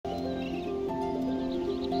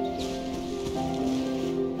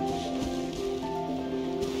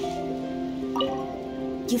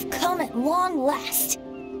You've come at long last.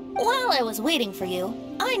 While I was waiting for you,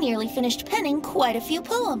 I nearly finished penning quite a few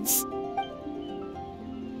poems.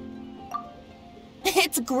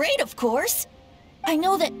 It's great, of course. I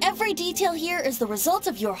know that every detail here is the result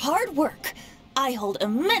of your hard work. I hold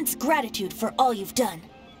immense gratitude for all you've done.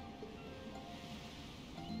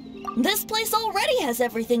 This place already has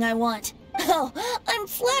everything I want. Oh, I'm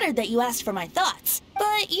flattered that you asked for my thoughts,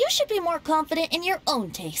 but you should be more confident in your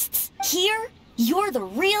own tastes. Here, you're the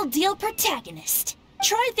real deal protagonist.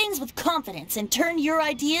 Try things with confidence and turn your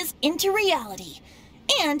ideas into reality.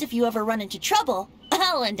 And if you ever run into trouble,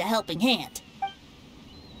 I'll lend a helping hand.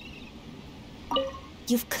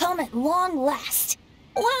 You've come at long last.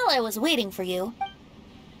 While I was waiting for you...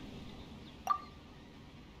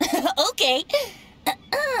 Okay.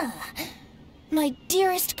 My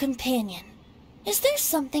dearest companion, is there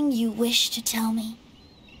something you wish to tell me?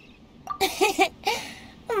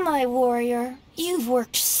 My warrior, you've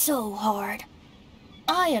worked so hard.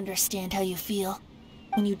 I understand how you feel.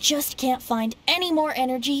 When you just can't find any more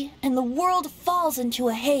energy and the world falls into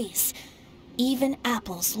a haze. Even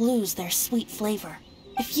apples lose their sweet flavor.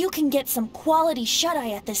 If you can get some quality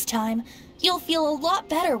shut-eye at this time, you'll feel a lot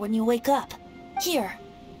better when you wake up. Here,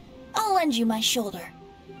 I'll lend you my shoulder.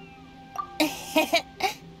 At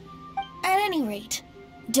any rate,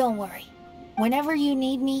 don't worry. Whenever you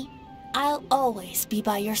need me, I'll always be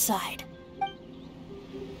by your side.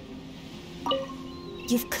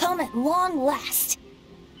 You've come at long last.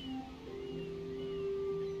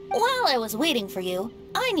 While I was waiting for you,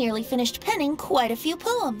 I nearly finished penning quite a few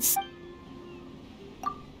poems.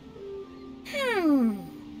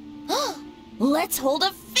 Let's hold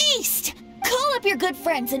a feast! Call up your good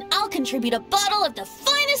friends and I'll contribute a bottle of the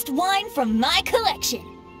finest wine from my collection.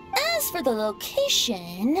 As for the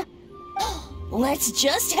location... let's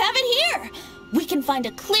just have it here! We can find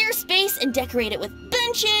a clear space and decorate it with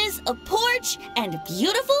benches, a porch, and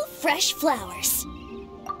beautiful fresh flowers.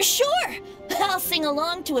 Sure! I'll sing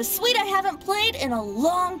along to a suite I haven't played in a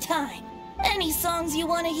long time. Any songs you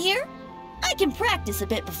want to hear? I can practice a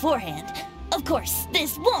bit beforehand. Of course,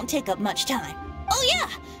 this won't take up much time. Oh yeah!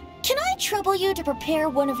 Can I trouble you to prepare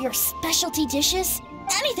one of your specialty dishes?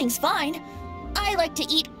 Anything's fine. I like to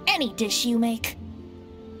eat any dish you make.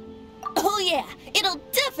 Oh yeah, it'll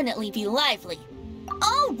definitely be lively.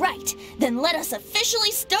 All right, then let us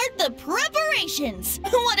officially start the preparations.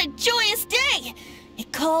 What a joyous day!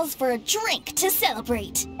 It calls for a drink to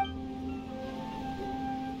celebrate.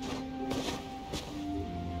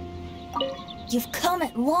 You've come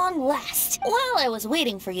at long last. While I was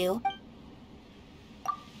waiting for you...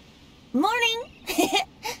 Morning!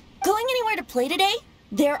 Going anywhere to play today?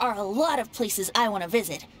 There are a lot of places I want to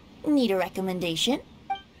visit. Need a recommendation?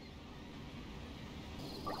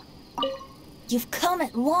 You've come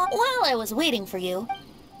at long... While I was waiting for you...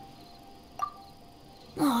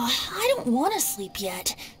 Oh, I don't want to sleep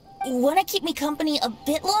yet. Want to keep me company a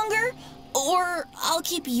bit longer? Or I'll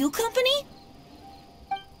keep you company?